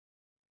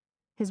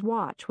His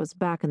watch was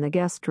back in the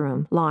guest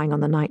room, lying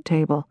on the night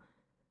table.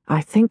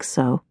 I think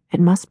so. It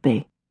must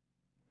be.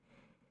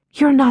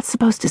 You're not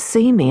supposed to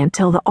see me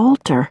until the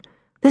altar.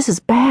 This is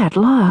bad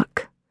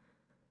luck.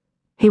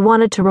 He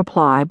wanted to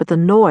reply, but the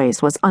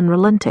noise was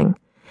unrelenting.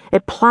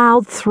 It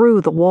plowed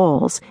through the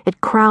walls. It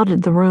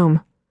crowded the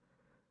room.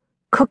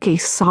 Cookie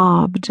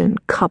sobbed and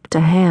cupped a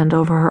hand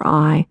over her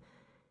eye.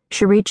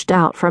 She reached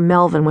out for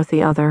Melvin with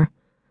the other.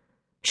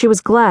 She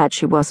was glad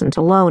she wasn't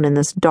alone in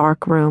this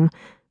dark room,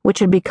 which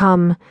had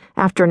become,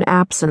 after an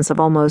absence of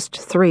almost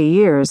 3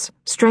 years,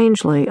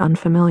 strangely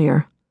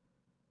unfamiliar.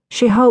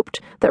 She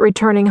hoped that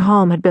returning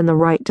home had been the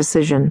right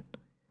decision.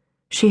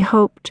 She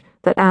hoped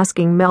that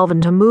asking Melvin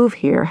to move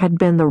here had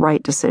been the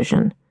right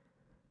decision.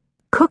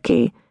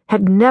 Cookie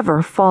had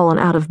never fallen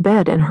out of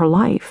bed in her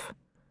life.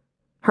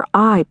 Her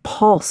eye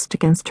pulsed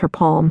against her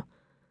palm.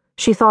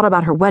 She thought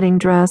about her wedding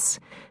dress,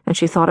 and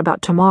she thought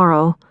about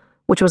tomorrow,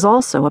 which was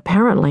also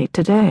apparently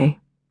today.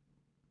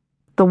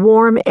 The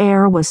warm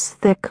air was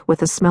thick with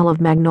the smell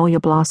of magnolia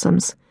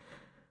blossoms.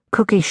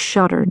 Cookie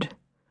shuddered.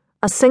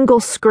 A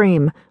single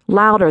scream,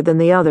 louder than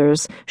the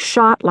others,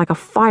 shot like a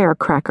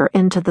firecracker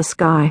into the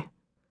sky.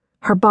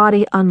 Her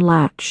body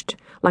unlatched,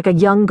 like a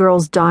young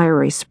girl's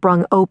diary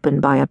sprung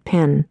open by a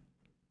pin.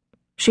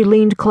 She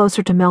leaned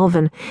closer to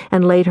Melvin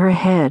and laid her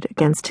head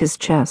against his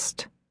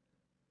chest.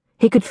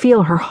 He could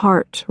feel her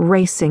heart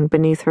racing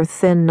beneath her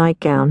thin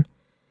nightgown.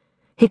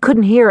 He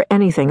couldn't hear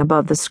anything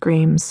above the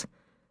screams.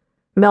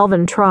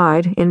 Melvin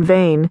tried, in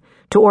vain,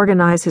 to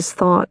organize his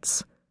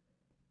thoughts.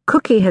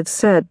 Cookie had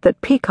said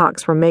that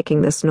peacocks were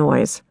making this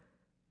noise.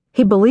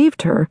 He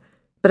believed her,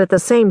 but at the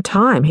same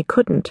time he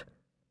couldn't.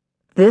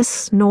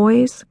 This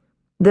noise,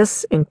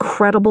 this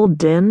incredible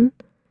din,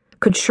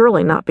 could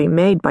surely not be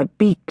made by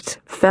beaked,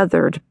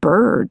 feathered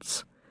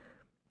birds.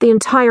 The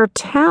entire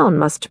town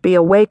must be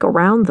awake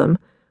around them.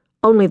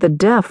 Only the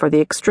deaf or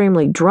the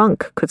extremely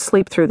drunk could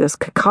sleep through this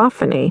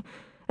cacophony,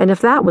 and if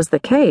that was the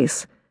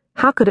case,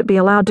 how could it be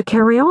allowed to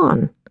carry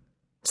on?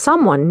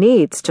 Someone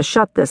needs to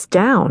shut this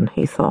down,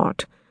 he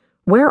thought.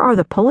 Where are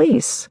the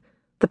police?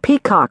 The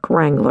peacock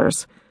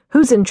wranglers?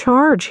 Who's in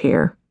charge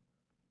here?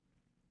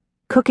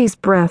 Cookie's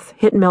breath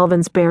hit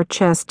Melvin's bare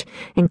chest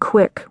in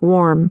quick,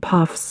 warm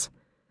puffs.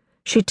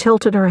 She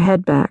tilted her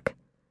head back.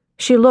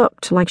 She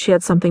looked like she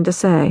had something to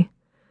say.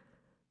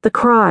 The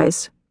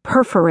cries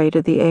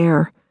perforated the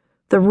air.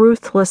 The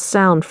ruthless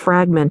sound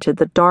fragmented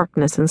the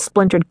darkness and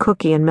splintered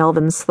Cookie and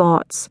Melvin's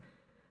thoughts.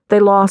 They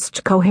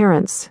lost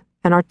coherence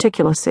and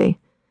articulacy.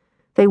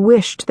 They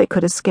wished they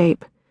could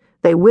escape.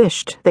 They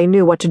wished they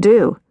knew what to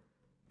do.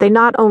 They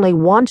not only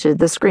wanted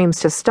the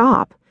screams to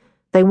stop,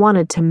 they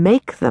wanted to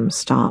make them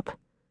stop.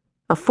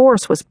 A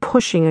force was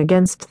pushing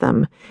against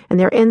them, and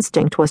their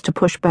instinct was to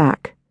push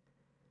back.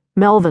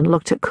 Melvin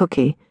looked at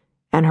Cookie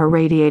and her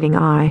radiating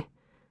eye.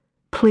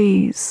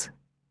 "Please,"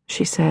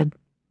 she said.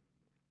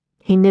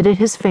 He knitted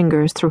his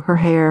fingers through her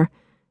hair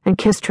and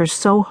kissed her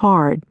so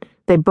hard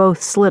they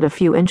both slid a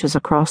few inches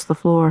across the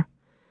floor.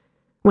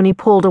 When he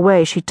pulled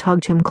away, she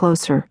tugged him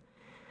closer.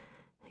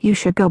 "You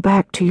should go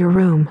back to your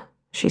room,"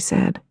 she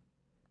said.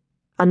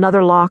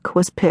 Another lock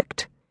was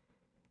picked,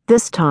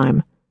 this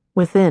time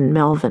within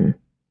Melvin,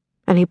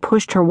 and he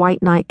pushed her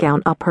white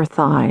nightgown up her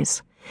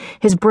thighs.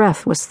 His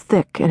breath was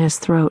thick in his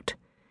throat.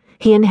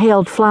 He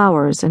inhaled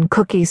flowers and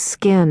Cookie's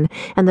skin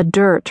and the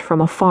dirt from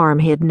a farm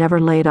he had never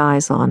laid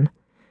eyes on.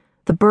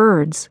 The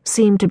birds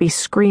seemed to be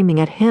screaming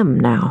at him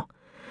now.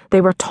 They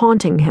were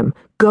taunting him,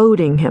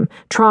 goading him,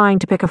 trying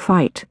to pick a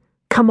fight.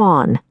 "Come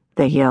on,"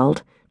 they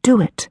yelled.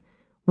 "Do it.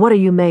 What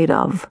are you made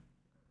of?"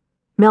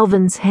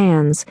 Melvin's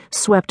hands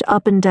swept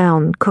up and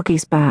down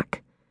Cookie's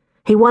back.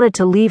 He wanted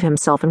to leave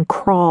himself and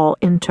crawl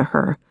into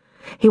her.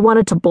 He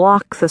wanted to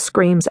block the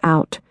screams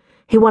out.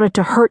 He wanted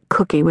to hurt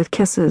Cookie with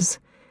kisses.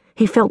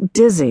 He felt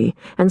dizzy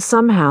and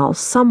somehow,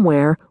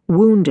 somewhere,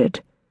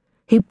 wounded.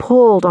 He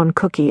pulled on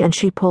Cookie and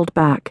she pulled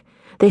back.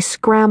 They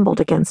scrambled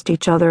against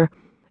each other.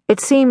 It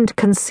seemed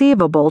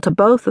conceivable to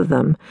both of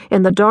them,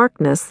 in the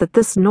darkness, that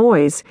this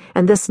noise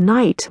and this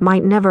night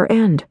might never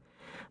end.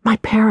 "My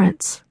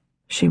parents,"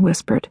 she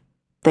whispered.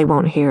 "They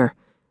won't hear.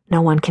 No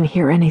one can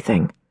hear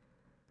anything."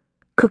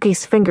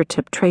 Cookie's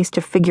fingertip traced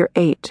a figure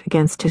 8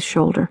 against his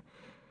shoulder.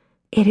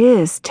 "It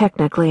is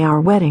technically our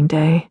wedding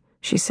day,"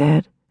 she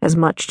said, as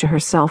much to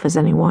herself as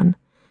anyone.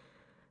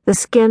 The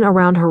skin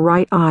around her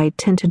right eye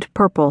tinted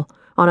purple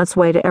on its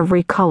way to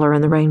every color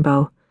in the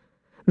rainbow.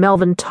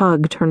 Melvin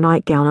tugged her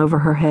nightgown over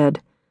her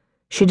head.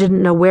 She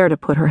didn't know where to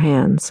put her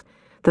hands.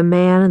 The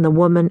man and the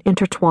woman,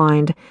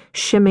 intertwined,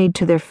 shimmied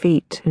to their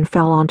feet and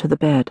fell onto the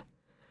bed.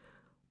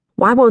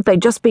 "Why won't they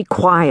just be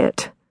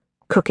quiet?"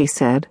 Cookie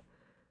said,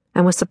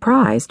 and was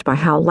surprised by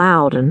how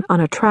loud and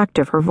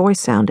unattractive her voice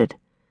sounded.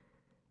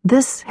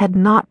 This had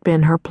not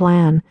been her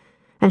plan,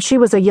 and she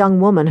was a young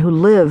woman who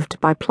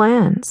lived by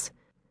plans.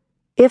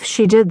 If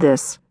she did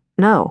this,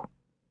 no.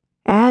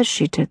 As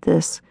she did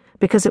this,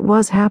 because it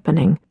was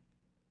happening.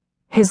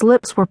 His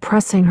lips were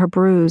pressing her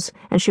bruise,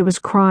 and she was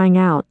crying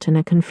out in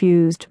a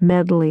confused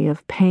medley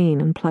of pain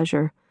and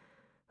pleasure.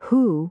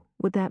 Who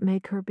would that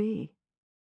make her be?